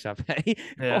 classic mix up. Yeah,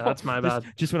 Oh, that's my just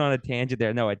bad. just went on a tangent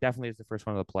there. No, it definitely is the first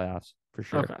one of the playoffs for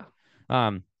sure. Okay.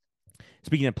 Um,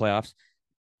 Speaking of playoffs,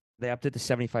 they upped it to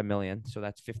 75 million, so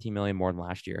that's 15 million more than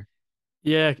last year.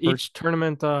 Yeah, First, each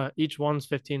tournament, each one's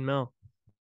 15 mil.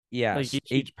 Like yes,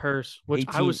 each purse, which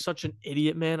I was 18. such an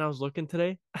idiot, man. I was looking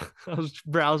today. I was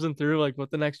browsing through like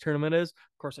what the next tournament is.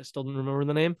 Of course, I still didn't remember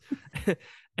the name.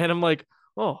 And I'm like,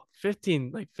 oh,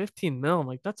 15, like 15 mil. I'm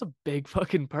like, that's a big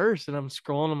fucking purse. And I'm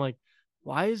scrolling. I'm like,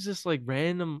 why is this like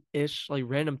random-ish, like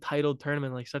random titled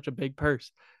tournament, like such a big purse?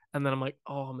 And then I'm like,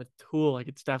 oh, I'm a tool. Like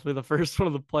it's definitely the first one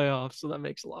of the playoffs. So that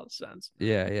makes a lot of sense.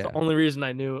 Yeah, It's the yeah, only reason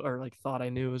I knew or like thought I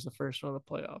knew was the first one of the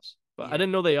playoffs. But I yeah.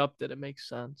 didn't know they upped it. It makes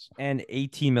sense. And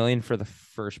 18 million for the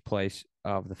first place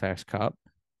of the FedEx Cup.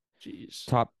 Jeez.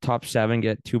 Top seven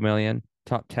get 2 million.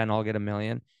 Top 10 all get a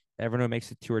million. Everyone who makes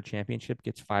the tour championship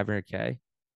gets 500K.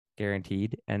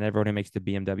 guaranteed, and everyone who makes the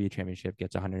BMW championship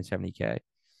gets 170K.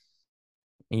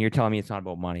 And you're telling me it's not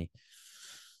about money.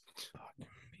 Fuck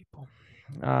people.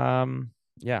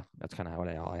 Yeah, that's kind of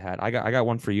all I had. I got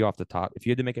one for you off the top. If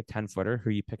you had to make a 10-footer, who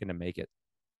are you picking to make it?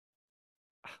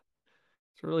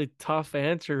 It's a really tough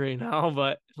answer right now,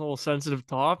 but it's a little sensitive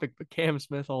topic. But Cam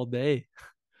Smith all day,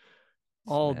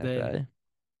 all Smith, day. eh?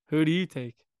 Who do you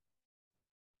take?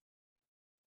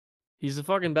 He's the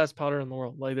fucking best putter in the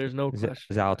world. Like, there's no Is it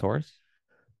questioning Zalatoris?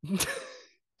 that.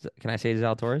 Can I say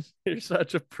Zalatoris? You're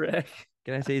such a prick.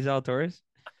 Can I say Zalatoris?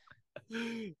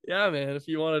 Yeah, man. If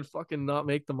you want to fucking not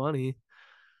make the money,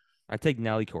 I take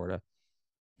Nelly Corda.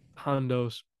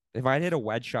 Hondos. If I hit a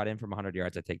wedge shot in from 100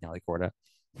 yards, I take Nelly Corda.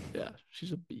 Yeah,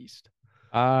 she's a beast.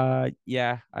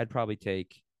 Yeah, I'd probably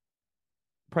take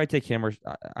him or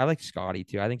I like Scotty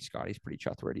too. I think Scotty's pretty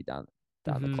trustworthy down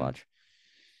the Mhm. clutch.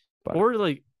 But Or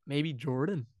like maybe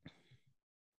Jordan.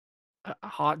 A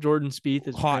hot Jordan Spieth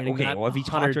is hot, training okay. that Well, if a he's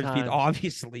hot hundred towards speed, times.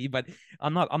 obviously, but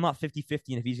I'm not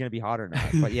 50-50 if he's gonna be hot or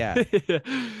not. But yeah.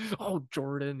 Oh,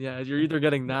 Jordan. Yeah, you're either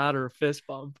getting that or a fist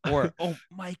bump. Or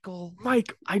Michael.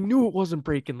 Mike, I knew it wasn't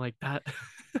breaking like that.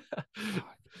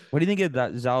 What do you think of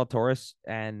that Zalatoris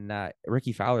and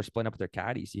Ricky Fowler splitting up with their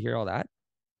caddies? You hear all that?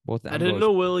 Both of I them didn't goes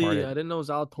know Willie. I departed. didn't know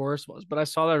Zalatoris was, but I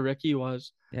saw that Ricky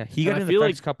was. Yeah, he And got I in the feel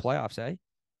like FedEx Cup playoffs, eh?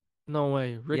 no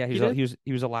way. Yeah, Ricky did?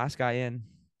 he was the last guy in.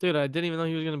 Dude, I didn't even know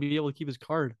he was gonna be able to keep his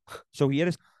card. So he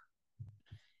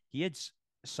had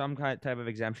some kind of type of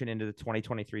exemption into the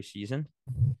 2023 season.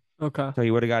 Okay. So he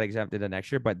would have got exempted the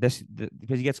next year, but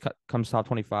because he comes top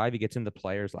 25, he gets into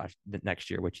players the next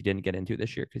year, which he didn't get into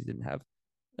this year because he didn't have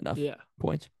enough Yeah.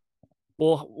 points.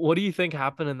 Well, what do you think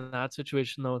happened in that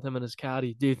situation though with him and his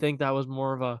caddy? Do you think that was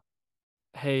more of a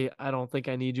hey, I don't think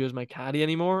I need you as my caddy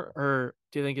anymore? Or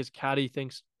do you think his caddy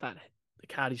thinks that the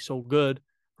caddy's so good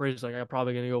where he's like, I'm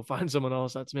probably gonna go find someone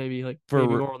else that's maybe For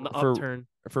more on the for upturn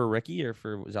for Ricky or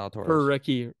for for Zalatoris?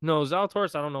 Ricky? No,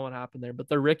 Zalatoris, I don't know what happened there, but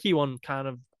the Ricky one kind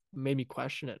of made me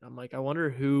question it. I'm like, I wonder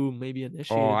who maybe Oh,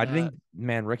 initiated I that. think,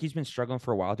 man, Ricky's been struggling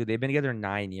for a while, dude. They've been together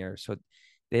 9 years, so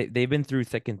they've been through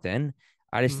thick and thin.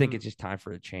 I just think Mm-hmm. it's just time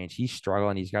for a change. He's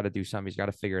struggling. He's got to do something. He's got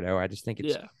to figure it out. I just think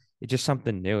Yeah. it's just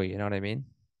something new. You know what I mean?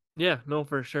 Yeah, no,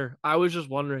 for sure. I was just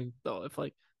wondering though if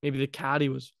like maybe the caddy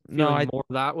was No, feeling more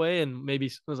that way and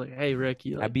maybe was like, hey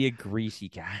Ricky, I'd like be a greasy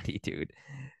caddy, dude.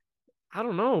 I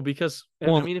don't know because I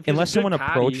Well, mean if he's a unless good someone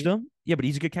approached caddy, him, yeah, but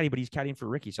he's a good caddy, but he's caddying for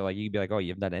Ricky. So like you'd be like, oh, you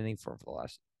haven't done anything for him for the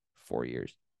last 4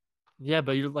 years. yeah,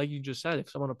 but you're like you just said, if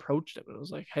someone approached him and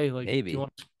was like, hey, like, do you Maybe.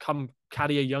 want to come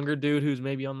caddy a younger dude who's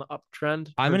maybe on the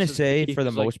uptrend I'm gonna versus say Ricky, for the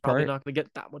who's like most probably part, not gonna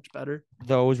get that much better?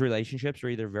 those relationships are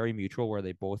either very mutual where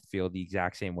they both feel the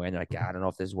exact same way and they're like, yeah, I don't know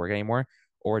if this is working anymore,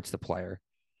 or it's the player.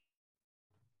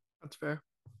 That's fair.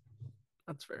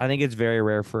 That's I fair. think it's very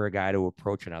rare for a guy to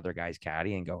approach another guy's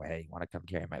caddy and go, hey, you want to come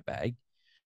carry my bag?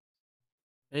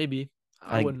 Maybe. I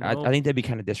I think wouldn't I, I know. think that'd be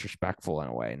kind of disrespectful in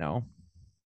a way, no?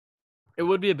 It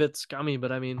would be a bit scummy,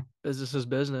 but I mean, business is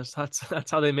business.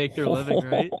 That's how they make their living,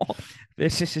 right?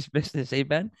 This is business, eh,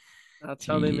 Ben? That's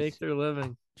how they make Jeez. their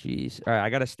living. Jeez. All right, I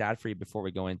got a stat for you before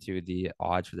we go into the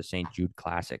odds for the St. Jude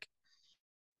Classic.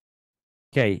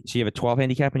 Okay, so you have a 12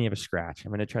 handicap and you have a scratch. I'm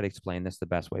going to try to explain this the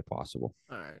best way possible.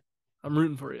 All right. I'm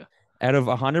rooting for you. Out of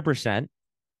 100%,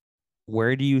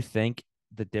 where do you think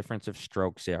the difference of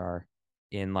strokes are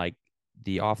in like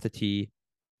the off the tee,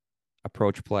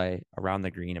 approach play, around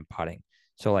the green, and putting?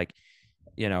 So, like,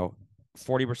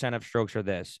 40% of strokes are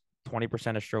this,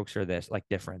 20% of strokes are this, like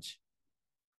difference.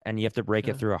 And you have to break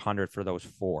it Okay. through 100 for those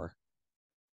four.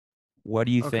 What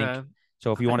do you think? Okay.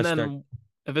 So, if you want And to start, then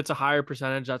if it's a higher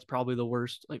percentage, that's probably the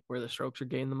worst, like where the strokes are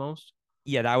gained the most.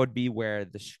 yeah, that would be where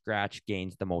the scratch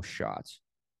gains the most shots.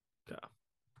 Okay.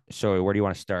 So, where do you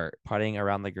want to start? Putting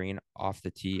around the green, off the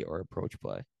tee, or approach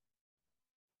play?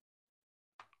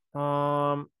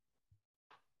 Um,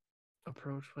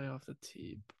 approach play off the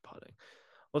tee, putting.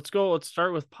 Let's go. Let's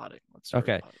start with putting. Let's start with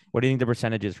Okay. putting. What do you think the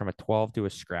percentage is from a 12 to a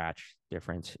scratch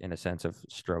difference in a sense of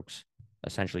strokes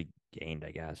essentially gained,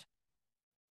 I guess?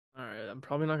 All right. I'm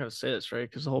probably not gonna say this right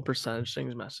because the whole percentage thing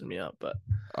is messing me up. But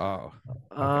Oh,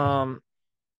 okay. um,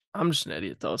 I'm just an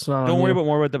idiot though. It's not on Don't worry you. about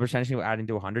more about the percentage of adding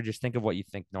to 100. Just think of what you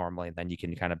think normally, and then you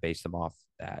can kind of base them off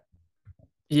that.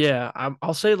 Yeah,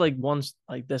 I'll say like once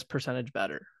like this percentage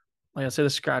better. Like I say the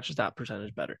scratch is that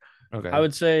percentage better. I Okay.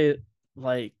 would say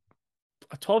like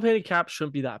a 12 handicap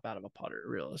shouldn't be that bad of a putter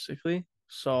realistically.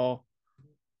 So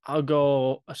I'll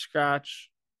go a scratch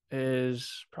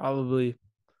is probably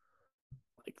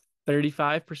like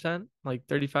 35%, like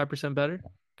 35% better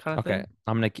kind of Okay. thing.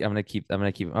 I'm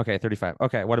gonna keep okay, 35.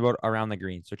 Okay. What about around the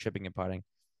green? So chipping and putting.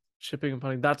 Chipping and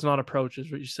putting. That's not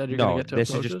approaches. What you said you're gonna No, get to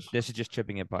approaches. this is just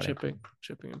chipping and putting.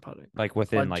 Chipping and putting. Like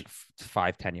within What like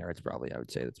 5-10 yards, probably. I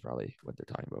would say that's probably what they're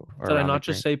talking about. Or did I around the not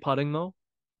just green. say putting though?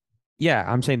 Yeah,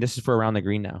 I'm saying this is for around the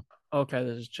green now. Okay,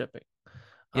 this is chipping.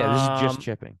 Yeah, this is just Um,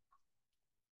 chipping.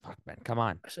 Fuck, man, come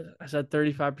on. I said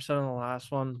 35% on the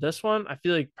last one. This one, I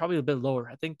feel like probably a bit lower.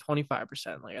 I think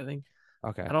 25%. Like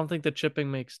Okay. I don't think the chipping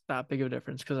makes that big of a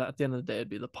difference because at the end of the day, it'd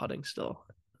be the putting still,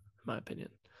 in my opinion.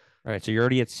 All right, so you're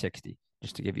already at 60,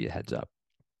 just to give you a heads up.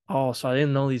 Oh, so I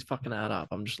didn't know these fucking add up.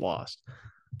 I'm just lost.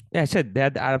 Yeah, I said they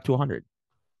had to add up to 100.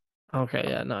 Okay,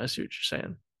 yeah, no, I see what you're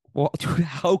saying. Well, dude,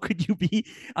 how could you be?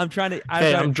 I'm Okay, trying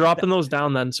I'm dropping those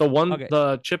down then. So okay,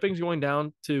 the chipping's going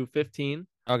down to 15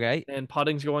 okay, and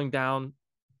putting's going down,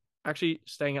 actually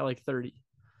staying at like 30.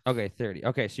 okay, 30.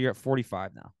 Okay, so you're at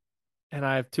 45 now. And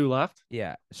I have two left.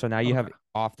 Yeah, so now you Okay, have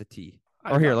off the tee.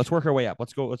 I Or here, got let's you. work our way up.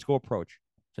 Let's go approach.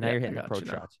 So now Yeah, you're I hitting got you approach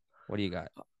now. shots. What do you got?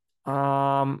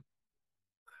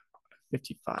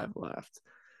 55 left.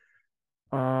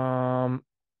 Um,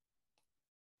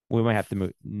 We might have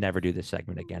to never do this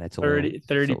segment again. It's a little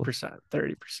 30%,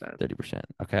 30%, 30%.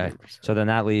 Okay. 30%. So then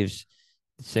that leaves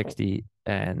 60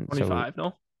 and so 25,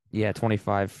 no? yeah,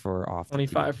 25 for off the tee.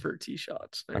 25 for tee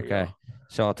shots. There you Okay. go.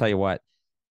 So I'll tell you what.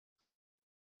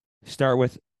 Start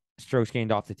with strokes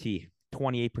gained off the tee.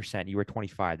 28%. You were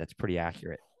 25. That's pretty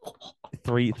accurate.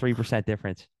 3%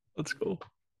 difference. Let's go.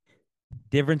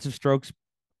 Difference of strokes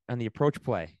on the approach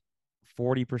play.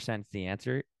 40% is the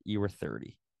answer. You were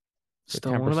 30. So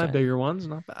Still 10%. one of my bigger ones.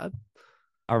 Not bad.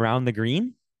 Around the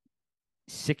green,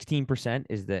 16%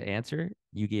 is the answer.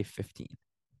 You gave 15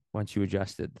 once you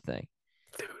adjusted the thing.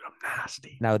 Dude, I'm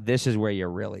nasty. Now this is where you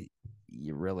really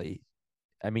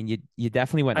I mean you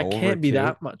definitely went I over can't be too.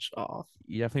 that much off.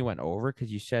 You definitely went over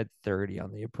because you said 30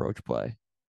 on the approach play.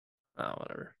 Oh,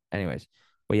 whatever. Anyways,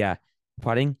 but yeah,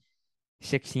 putting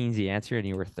 16 is the answer and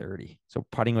you were 30. So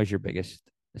putting was your biggest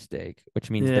mistake, which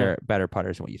means Yeah. they're better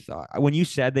putters than what you thought. When you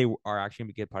said they are actually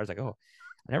gonna be good putters, like, oh,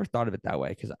 I never thought of it that way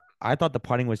because I thought the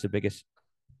putting was the biggest.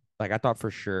 Like I thought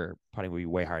for sure putting would be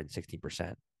way higher than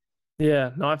 16%.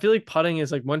 Yeah. No, I feel like putting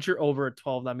is like once you're over a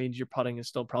 12, that means your putting is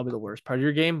still probably the worst part of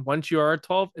your game. Once you are at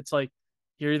 12, it's like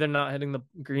you're either not hitting the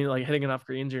green, like hitting enough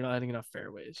greens, or you're not hitting enough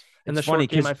fairways. And It's the funny short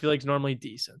game, because I feel like is normally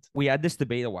decent. we had this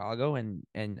debate a while ago, and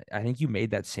I think you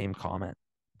made that same comment.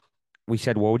 We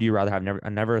said, what would you rather have?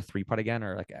 Never a three putt again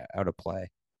or like out of play?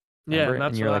 Yeah, Remember? and And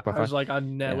that's you're what like, I was like. I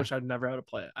yeah, wish I'd never had to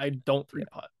play it. I don't yeah, three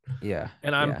putt, yeah,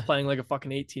 and I'm yeah, playing like a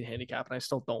fucking 18 handicap, and I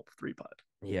still don't three putt.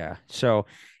 yeah. So,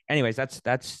 anyways, that's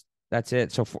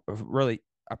it. So really,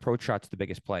 approach shot's the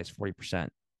biggest play, is 40%,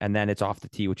 and then it's off the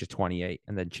tee, which is 28,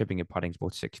 and then chipping and putting's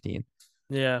both 16.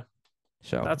 Yeah,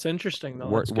 So that's interesting though.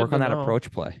 work That's good work to on that know.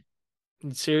 approach play.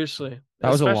 Seriously, That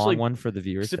was a long especially one for the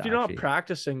viewers because to if you're not actually.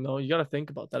 practicing though, you got to think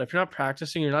about that. If you're not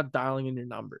practicing, you're not dialing in your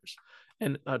numbers,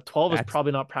 and 12 is That's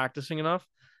probably not practicing enough,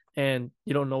 and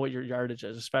you don't know what your yardage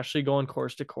is, especially going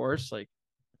course to course. Like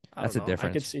I that's don't the know. I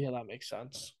could difference. see how that makes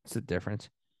sense. That's the difference.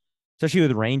 Especially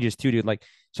with ranges too, dude. Like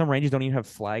some ranges don't even have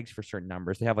flags for certain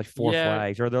numbers. They have like four Yeah,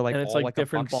 flags, or they're like and it's all like like a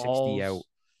different buck 60 out. balls,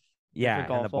 Yeah,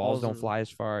 different and the golf balls balls, don't and fly as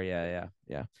far. Yeah.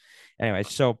 Anyway,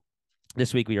 so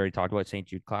this week we already talked about St.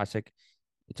 Jude Classic.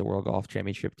 It's a World Golf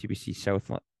Championship, TBC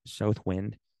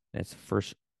Southwind, and it's the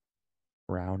first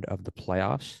round of the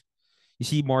playoffs. You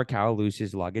see Morikawa lose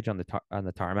his luggage on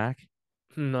the tarmac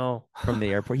no. from the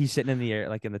airport. He's sitting in the air,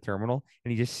 like in the terminal,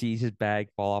 and he just sees his bag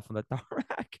fall off on the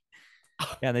tarmac.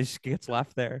 Yeah, and it just gets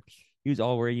left there. He was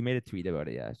all worried. He made a tweet about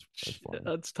it. Yeah, it's funny.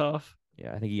 That's tough.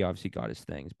 Yeah, I think he obviously got his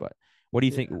things. But what do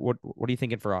you think? Yeah. What are you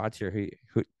thinking for odds here?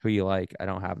 Who you like? I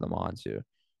don't have them on, so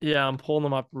Yeah, I'm pulling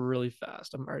them up really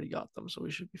fast. I've already got them, so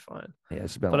we should be fine. yeah,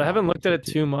 it's been a But I long haven't looked at weekend it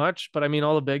too. too much. But I mean,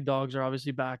 all the big dogs are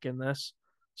obviously back in this.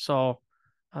 So,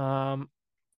 um,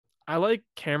 I like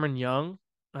Cameron Young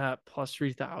at plus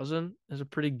 3,000 is a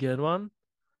pretty good one.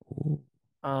 Ooh.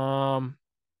 Um,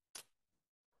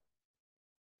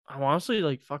 I'm honestly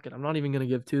like, fuck it. I'm not even gonna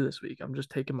give two this week. I'm just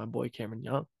taking my boy Cameron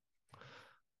Young.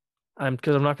 I'm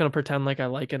not gonna pretend like I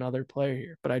like another player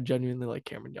here, but I genuinely like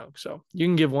Cameron Young. So you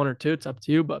can give one or two. It's up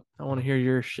to you, but I want to hear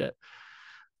your shit.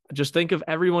 Just think of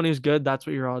everyone who's good. That's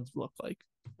what your odds look like.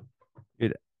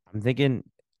 Dude, I'm thinking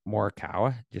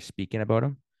Morikawa. Just speaking about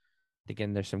him,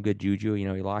 thinking there's some good juju. You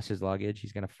know, he lost his luggage.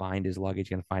 He's gonna find his luggage.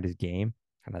 Gonna find his game.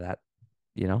 Kind of that.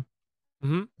 You know,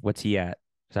 Mm-hmm. what's he at?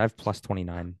 Because I have plus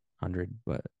 2,900,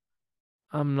 but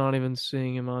I'm not even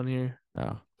seeing him on here.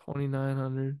 oh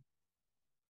 2,900.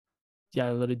 Yeah,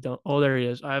 I literally don't. Oh, there he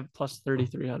is. I have plus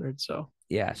 3,300. So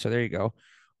yeah. So there you go.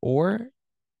 Or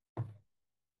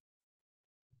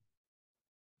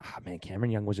Ah, man,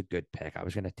 Cameron Young was a good pick. I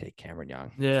was gonna take Cameron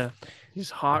Young. Yeah, he's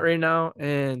hot right now,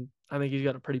 and I think he's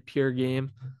got a pretty pure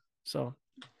game, so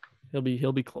he'll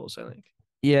be close. I think.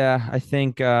 Yeah, I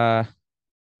think I'm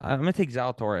gonna take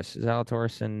Zalatoris.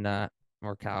 Zalatoris and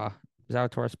Morikawa.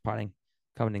 Zalatoris putting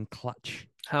coming in clutch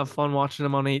Have fun watching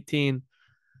him on 18,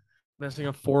 missing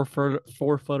a four footer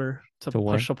to to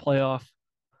win. push a playoff.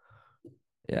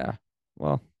 Yeah.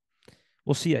 Well,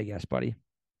 we'll see, I guess, buddy.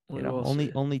 We will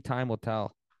see. Only time will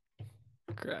tell.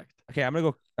 Correct. Okay, I'm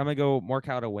gonna go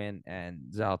Morikawa to win and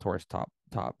Zalatoris top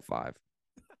 5.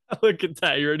 Look at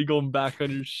that. You're already going back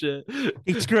on your shit.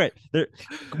 Hey, screw it.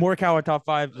 Morikawa top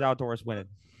 5, Zalatoris winning.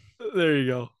 There you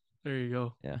go. There you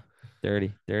go. Yeah.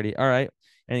 Dirty, dirty. All right.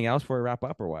 Anything else before we wrap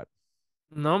up or what?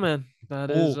 No, man. That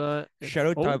is Shout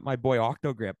out to my boy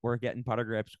Octogrip. We're getting putter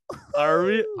grips. Are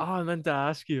we? Oh, I meant to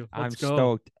ask you. I'm Let's go.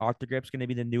 stoked. Octogrip's going to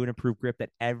be the new and improved grip that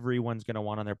everyone's going to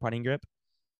want on their putting grip.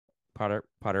 Putter,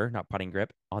 not putting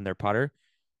grip on their putter.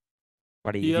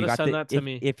 Buddy, You if gotta send that to if,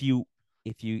 me. if you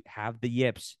have the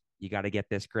yips, you got to get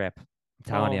this grip. I'm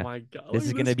telling you. Oh my god. This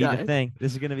is going to be the thing.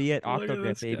 This is going to be it. Look at Octogrip,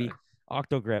 this baby. guy.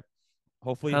 Octogrip.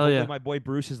 Hopefully Yeah. my boy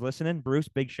Bruce is listening. Bruce,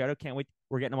 big shout out. Can't wait.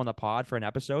 We're getting him on the pod for an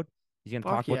episode. He's going to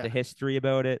talk about the history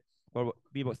about it. It'll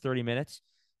be about 30 minutes.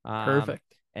 Perfect.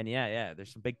 And yeah,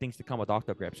 there's some big things to come with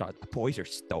Octogrip. So the boys are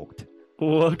stoked.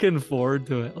 Looking forward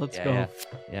to it. Let's go.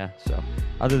 Yeah. So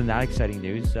other than that exciting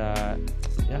news, I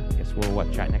guess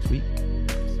we'll chat next week.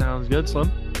 Sounds good,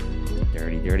 Slim.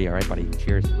 Dirty. All right, buddy.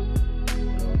 Cheers.